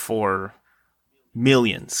character for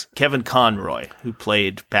millions. Kevin Conroy, who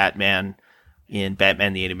played Batman in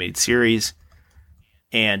Batman the Animated Series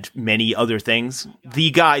and many other things.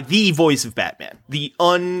 The voice of Batman. The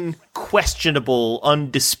unquestionable,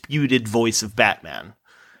 undisputed voice of Batman.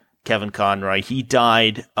 Kevin Conroy. He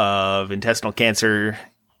died of intestinal cancer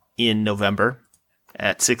in November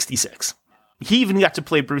at 66. He even got to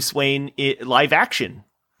play Bruce Wayne in live action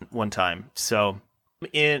one time. So,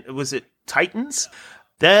 was it Titans?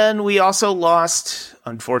 Then we also lost,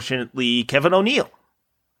 unfortunately, Kevin O'Neill.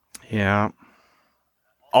 Yeah.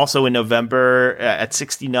 Also in November at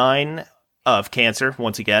 69 of cancer,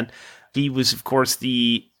 once again. He was, of course,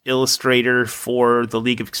 the illustrator for The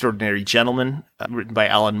League of Extraordinary Gentlemen, written by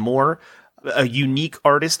Alan Moore. A unique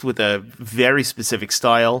artist with a very specific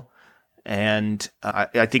style. And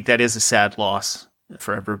I think that is a sad loss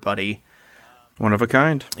for everybody. One of a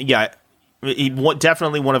kind. Yeah,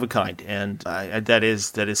 definitely one of a kind. And that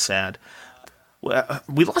is sad.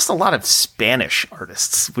 We lost a lot of Spanish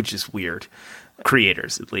artists, which is weird.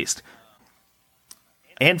 Creators, at least.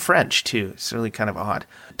 And French, too. It's really kind of odd.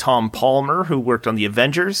 Tom Palmer, who worked on The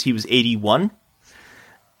Avengers, he was 81.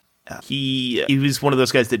 He was one of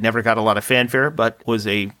those guys that never got a lot of fanfare, but was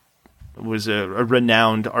a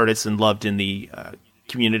renowned artist and loved in the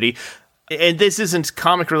community. And this isn't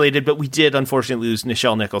comic related, but we did unfortunately lose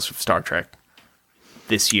Nichelle Nichols from Star Trek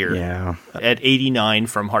this year. Yeah. At 89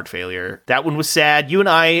 from heart failure. That one was sad. You and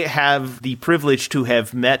I have the privilege to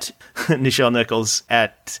have met Nichelle Nichols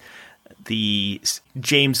at the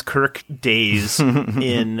James Kirk days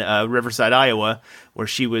in Riverside, Iowa, where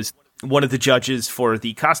she was one of the judges for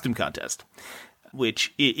the costume contest,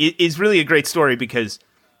 which is really a great story because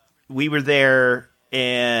we were there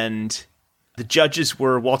and the judges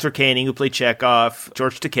were Walter Koenig, who played Chekhov,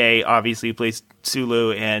 George Takei, obviously, who plays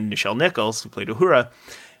Sulu, and Nichelle Nichols, who played Uhura.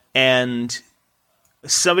 And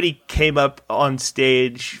somebody came up on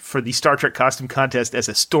stage for the Star Trek costume contest as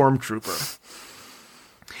a stormtrooper.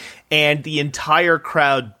 And the entire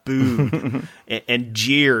crowd booed and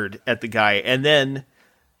jeered at the guy. And then,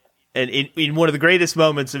 and in one of the greatest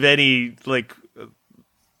moments of any, like,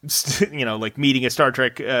 meeting a Star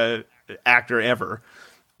Trek actor ever,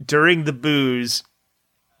 during the boos,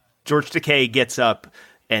 George Takei gets up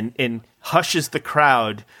and hushes the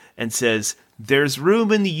crowd and says, "There's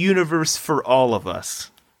room in the universe for all of us."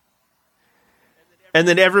 And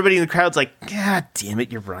then everybody in the crowd's like, "God damn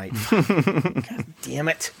it, you're right. God damn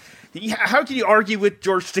it. How can you argue with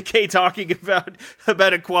George Takei talking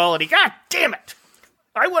about equality? God damn it.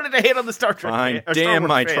 I wanted to hit on the Star Trek. Fine. Damn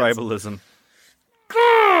my tribalism."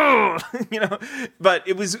 But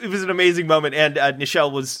it was an amazing moment, and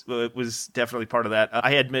Nichelle was definitely part of that.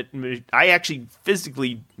 I actually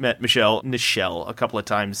physically met Nichelle a couple of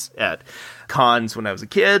times at cons when I was a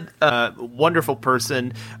kid. Wonderful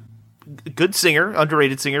person, good singer,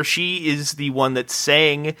 underrated singer. She is the one that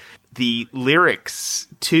sang the lyrics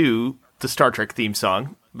to the Star Trek theme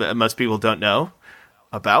song that most people don't know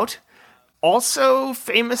about. Also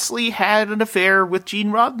famously had an affair with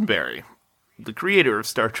Gene Roddenberry, the creator of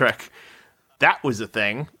Star Trek. That was a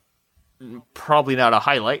thing. Probably not a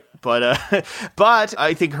highlight, but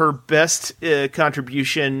I think her best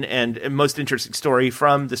contribution and most interesting story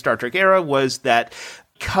from the Star Trek era was that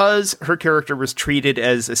because her character was treated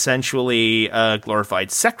as essentially a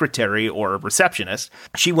glorified secretary or a receptionist,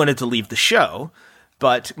 she wanted to leave the show,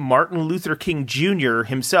 but Martin Luther King Jr.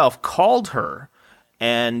 himself called her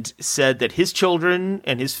and said that his children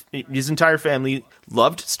and his entire family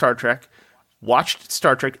loved Star Trek, watched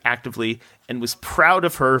Star Trek actively, and was proud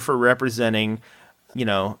of her for representing,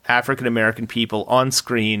 African American people on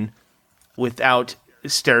screen without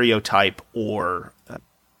stereotype or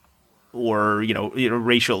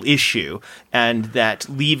racial issue, and that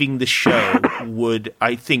leaving the show would,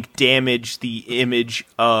 I think, damage the image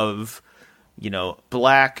of,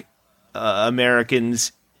 Black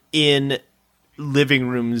Americans in living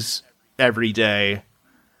rooms every day.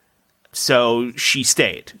 So she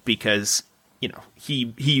stayed because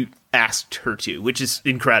he asked her to, which is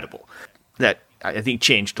incredible. That I think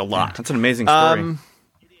changed a lot. Yeah, that's an amazing story.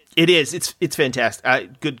 It is. It's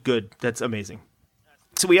fantastic. Good. That's amazing.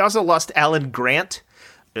 So we also lost Alan Grant,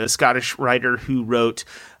 a Scottish writer who wrote,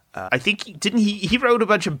 I think, he wrote a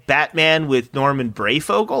bunch of Batman with Norman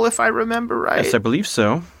Brayfogle, if I remember right. Yes, I believe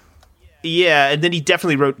so. Yeah, and then he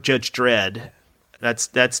definitely wrote Judge Dredd. That's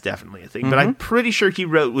definitely a thing. Mm-hmm. But I'm pretty sure he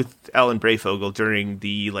wrote with Alan Brayfogle during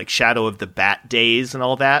the Shadow of the Bat days and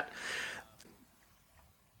all that.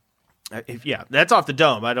 Yeah, that's off the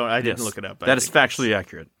dome. I didn't look it up. That is factually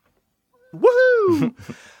accurate. Woohoo!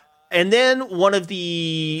 And then one of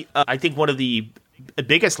the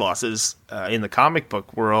biggest losses in the comic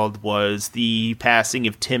book world was the passing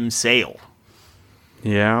of Tim Sale.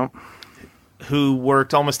 Yeah. Who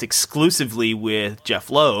worked almost exclusively with Jeff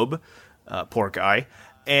Loeb, poor guy.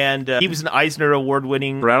 And he was an Eisner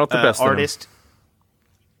Award-winning artist.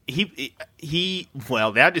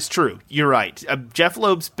 Well, that is true. You're right. Jeff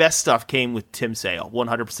Loeb's best stuff came with Tim Sale,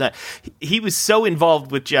 100%. He was so involved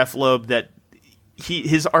with Jeff Loeb that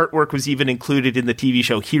his artwork was even included in the TV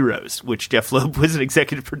show Heroes, which Jeff Loeb was an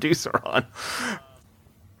executive producer on.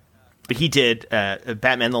 But he did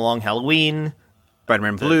Batman: The Long Halloween,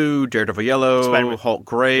 Spider-Man Blue, Daredevil Yellow, Spider-Man, Hulk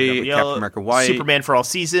Gray, Captain America White, Superman for All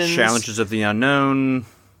Seasons, Challenges of the Unknown.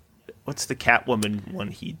 What's the Catwoman one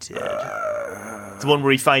he did? It's the one where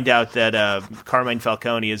we find out that Carmine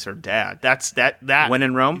Falcone is her dad. That's that. When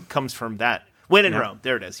in Rome comes from that. When in Rome,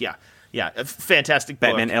 there it is. Yeah, a fantastic book.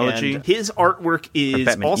 Batman Elegy. And his artwork is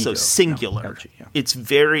also Ego. singular. No, Elegy, yeah. It's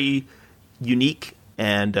very unique,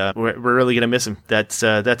 and we're really gonna miss him. That's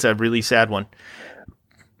a really sad one.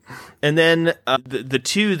 And then the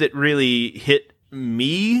two that really hit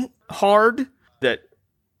me hard.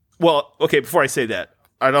 Before I say that,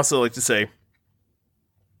 I'd also like to say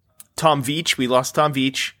Tom Veitch. We lost Tom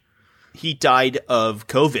Veitch. He died of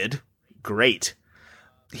COVID. Great.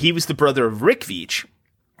 He was the brother of Rick Veitch,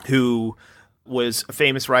 who was a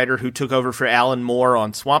famous writer who took over for Alan Moore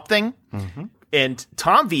on Swamp Thing. Mm-hmm. And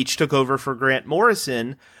Tom Veitch took over for Grant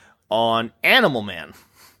Morrison on Animal Man,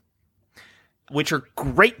 which are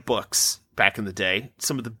great books back in the day.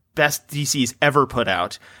 Some of the best DC's ever put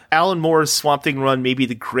out. Alan Moore's Swamp Thing run may be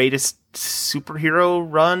the greatest superhero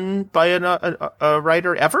run by a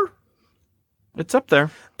writer ever. It's up there.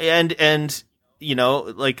 And you know,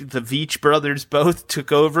 like the Veitch brothers both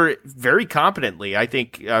took over very competently. I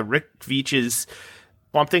think Rick Veitch's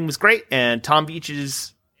Swamp Thing was great, and Tom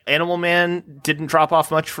Veitch's Animal Man didn't drop off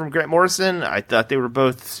much from Grant Morrison. I thought they were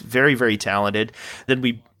both very, very talented. Then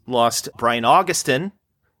we lost Brian Augustin,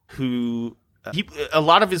 who a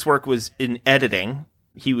lot of his work was in editing.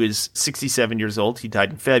 He was 67 years old. He died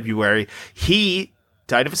in February. He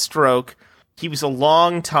died of a stroke. He was a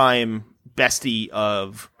long-time bestie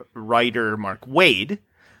of writer Mark Waid,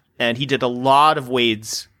 and he did a lot of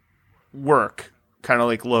Waid's work, kind of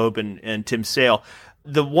like Loeb and Tim Sale.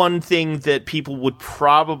 The one thing that people would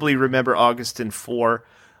probably remember Augustin for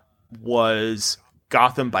was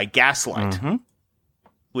Gotham by Gaslight, mm-hmm.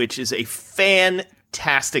 which is a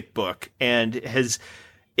fantastic book, and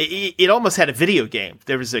it almost had a video game.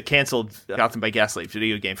 There was a canceled Gotham by Gaslight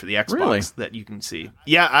video game for the Xbox that you can see.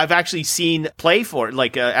 Yeah, I've actually seen play for it,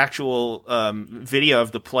 like an actual video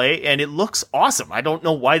of the play, and it looks awesome. I don't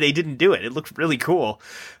know why they didn't do it. It looks really cool.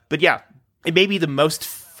 But yeah, it may be the most,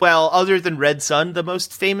 other than Red Sun, the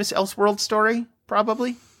most famous Elseworld story,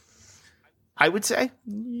 probably. I would say.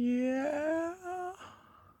 Yeah.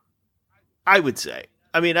 I would say.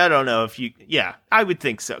 I mean, I don't know if I would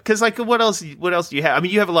think so. Because, like, what else do you have? I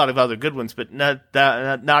mean, you have a lot of other good ones, but not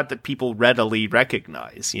that people readily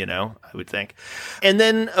recognize, you know, I would think. And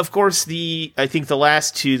then, of course, I think the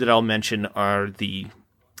last two that I'll mention are the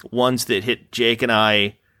ones that hit Jake and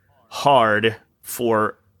I hard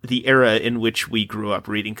for the era in which we grew up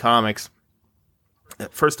reading comics.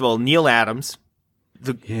 First of all, Neil Adams,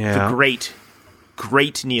 the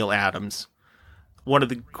great Neil Adams, one of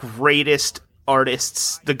the greatest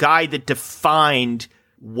artists, the guy that defined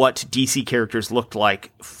what DC characters looked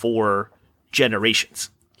like for generations.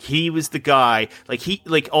 He was the guy,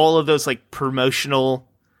 like all of those like promotional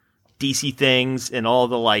DC things and all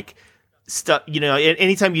the like stuff, you know,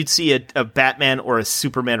 anytime you'd see a Batman or a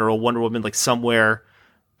Superman or a Wonder Woman like somewhere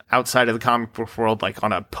outside of the comic book world, like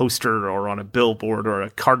on a poster or on a billboard or a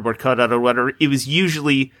cardboard cutout or whatever, it was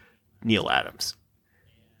usually Neil Adams.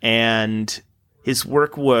 And his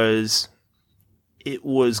work was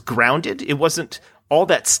grounded. It wasn't all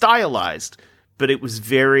that stylized, but it was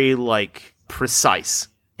very like precise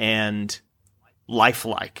and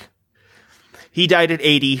lifelike. He died at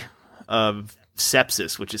 80 of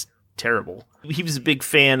sepsis, which is terrible. He was a big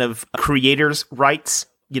fan of creators' rights,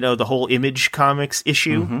 you know, the whole Image Comics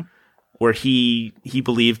issue, mm-hmm. where he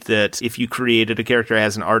believed that if you created a character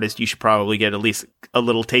as an artist, you should probably get at least a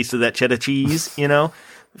little taste of that cheddar cheese, you know,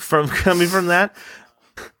 from coming from that.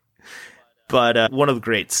 But one of the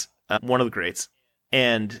greats.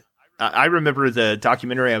 And I remember the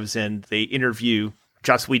documentary I was in, they interview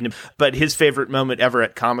Joss Whedon, but his favorite moment ever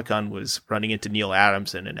at Comic-Con was running into Neil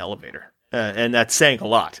Adams in an elevator. And that's saying a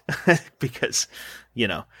lot because, you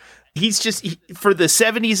know, for the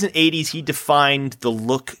 70s and 80s, he defined the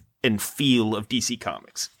look and feel of DC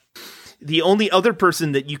Comics. The only other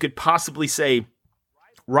person that you could possibly say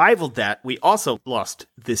rivaled that, we also lost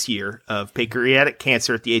this year of pancreatic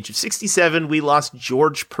cancer at the age of 67. We lost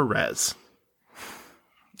George Perez.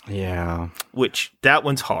 Yeah. Which, that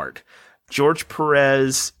one's hard. George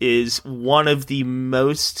Perez is one of the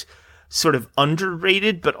most sort of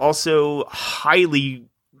underrated, but also highly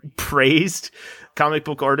praised comic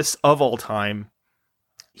book artists of all time.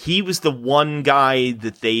 He was the one guy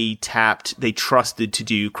that they trusted to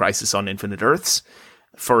do Crisis on Infinite Earths.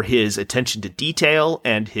 for his attention to detail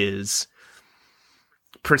and his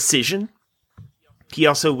precision. He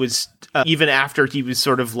also was, even after he was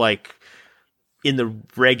sort of like in the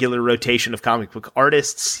regular rotation of comic book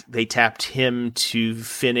artists, they tapped him to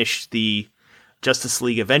finish the Justice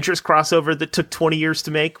League Avengers crossover that took 20 years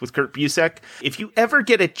to make with Kurt Busiek. If you ever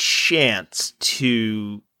get a chance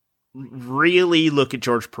to really look at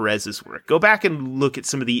George Perez's work, go back and look at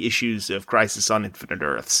some of the issues of Crisis on Infinite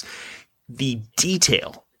Earths. The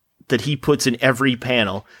detail that he puts in every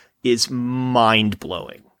panel is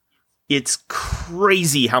mind-blowing. It's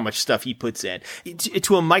crazy how much stuff he puts in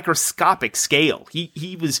to a microscopic scale.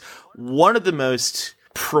 He was one of the most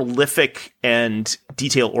prolific and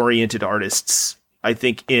detail-oriented artists, I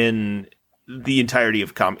think, in the entirety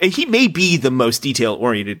of comics. He may be the most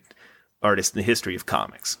detail-oriented artist in the history of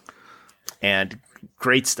comics. And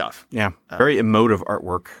great stuff. Yeah, very emotive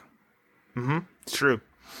artwork. It's true.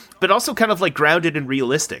 But also kind of like grounded and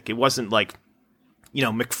realistic. It wasn't like,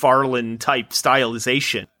 McFarlane-type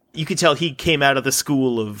stylization. You could tell he came out of the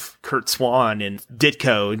school of Kurt Swan and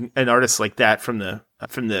Ditko and artists like that from the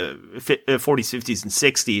 40s, 50s, and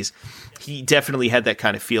 60s. He definitely had that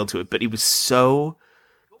kind of feel to it, but he was so...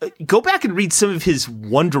 Go back and read some of his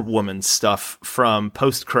Wonder Woman stuff from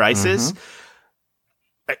post-Crisis.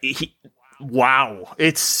 Wow,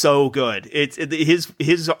 it's so good. His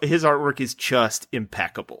artwork is just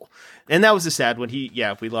impeccable. And that was a sad one.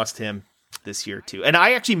 We lost him this year too. And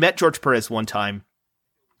I actually met George Perez one time.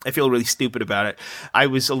 I feel really stupid about it. I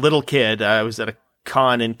was a little kid. I was at a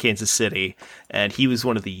con in Kansas City, and he was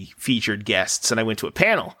one of the featured guests. And I went to a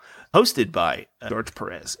panel hosted by George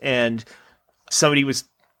Perez. And somebody was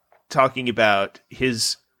talking about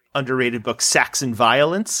his underrated book, Saxon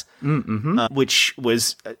Violence, which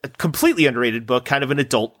was a completely underrated book, kind of an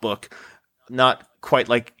adult book, not quite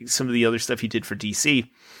like some of the other stuff he did for DC.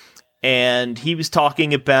 And he was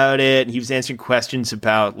talking about it, and he was answering questions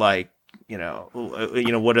about, like,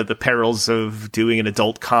 what are the perils of doing an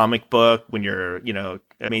adult comic book when you're, a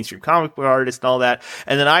mainstream comic book artist and all that.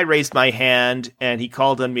 And then I raised my hand and he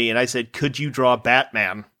called on me and I said, "Could you draw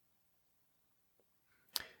Batman?"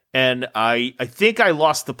 And I think I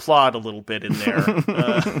lost the plot a little bit in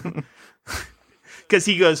there. 'Cause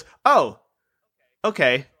he goes, "Oh,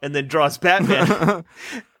 okay." And then draws Batman.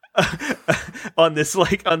 on this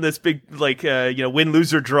big, win,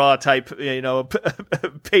 lose, or draw type,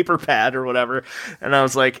 paper pad or whatever. And I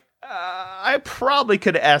was like, I probably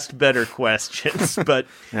could have asked better questions, but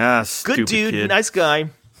good dude, kid. Nice guy.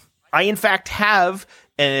 I, in fact, have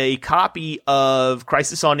a copy of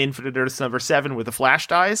Crisis on Infinite Earths #7 with the flash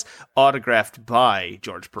dies autographed by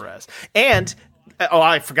George Perez. And,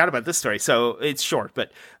 I forgot about this story, so it's short,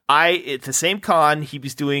 but at the same con, he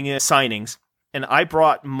was doing signings. And I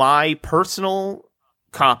brought my personal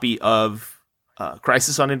copy of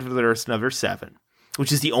Crisis on Infinite Earths #7,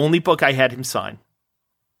 which is the only book I had him sign.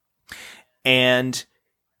 And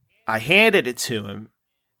I handed it to him,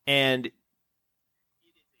 and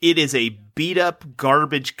it is a beat-up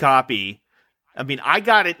garbage copy. I mean, I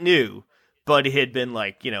got it new, but it had been,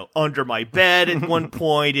 under my bed at one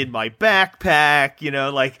point, in my backpack,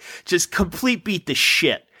 just complete beat the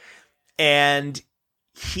shit. And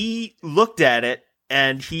he looked at it,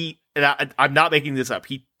 and I'm not making this up.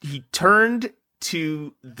 He turned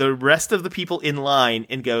to the rest of the people in line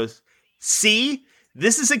and goes, "See,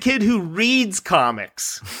 this is a kid who reads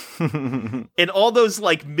comics." And all those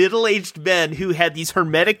middle-aged men who had these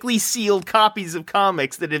hermetically sealed copies of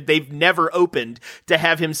comics that they've never opened to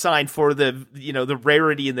have him sign for the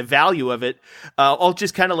rarity and the value of it, all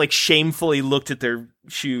just kind of shamefully looked at their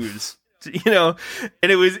shoes. And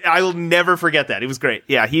I will never forget that. It was great.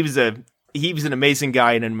 Yeah, he was an amazing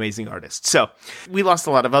guy and an amazing artist. So we lost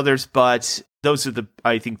a lot of others, but those are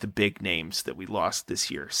I think the big names that we lost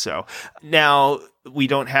this year. So now we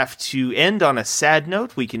don't have to end on a sad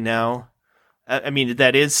note. We can now,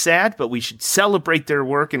 that is sad, but we should celebrate their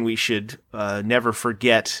work, and we should never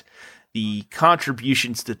forget the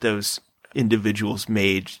contributions that those individuals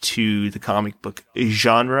made to the comic book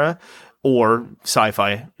genre, or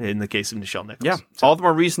sci-fi in the case of Nichelle Nichols. Yeah, so, all the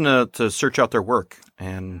more reason to search out their work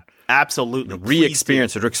and absolutely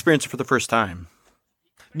re-experience it, or experience it for the first time.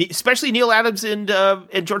 Especially Neil Adams and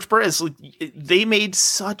George Perez, they made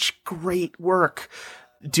such great work.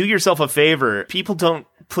 Do yourself a favor. People don't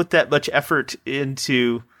put that much effort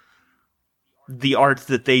into the art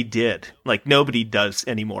that they did. Nobody does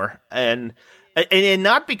anymore. And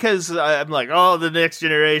not because I'm the next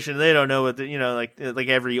generation, they don't know what like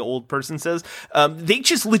every old person says. They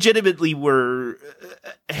just legitimately were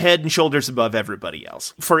head and shoulders above everybody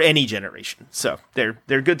else for any generation. So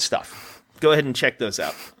they're good stuff. Go ahead and check those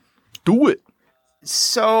out. Do it.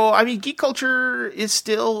 So, I mean, geek culture is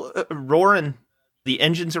still roaring. The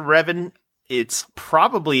engines are revving. It's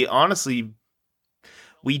probably, honestly,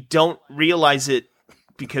 we don't realize it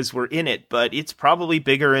because we're in it, but it's probably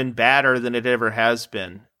bigger and badder than it ever has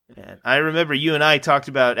been. And I remember you and I talked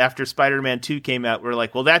about after Spider-Man 2 came out, we're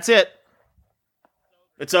like, well, that's it.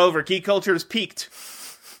 It's over. Geek culture has peaked.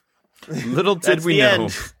 Little did we know.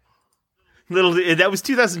 That was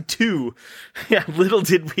 2002. Yeah, little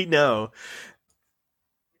did we know.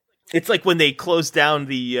 It's like when they closed down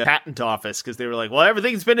the patent office because they were like, well,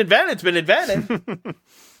 everything's been invented. It's been invented.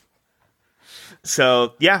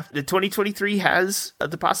 So, yeah, the 2023 has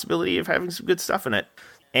the possibility of having some good stuff in it.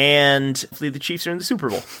 And hopefully the Chiefs are in the Super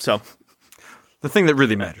Bowl. So, the thing that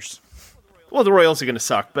really matters. Well, the Royals are going to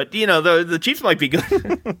suck, but, the Chiefs might be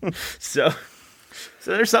good. So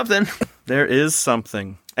there's something. There is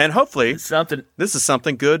something. And hopefully, this is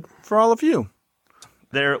something good for all of you.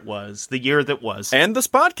 There it was, the year that was. And this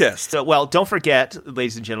podcast. So, well, don't forget,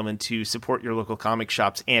 ladies and gentlemen, to support your local comic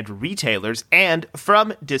shops and retailers. And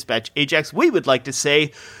from Dispatch Ajax, we would like to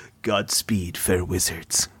say, Godspeed, fair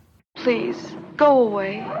wizards. Please, go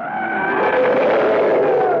away.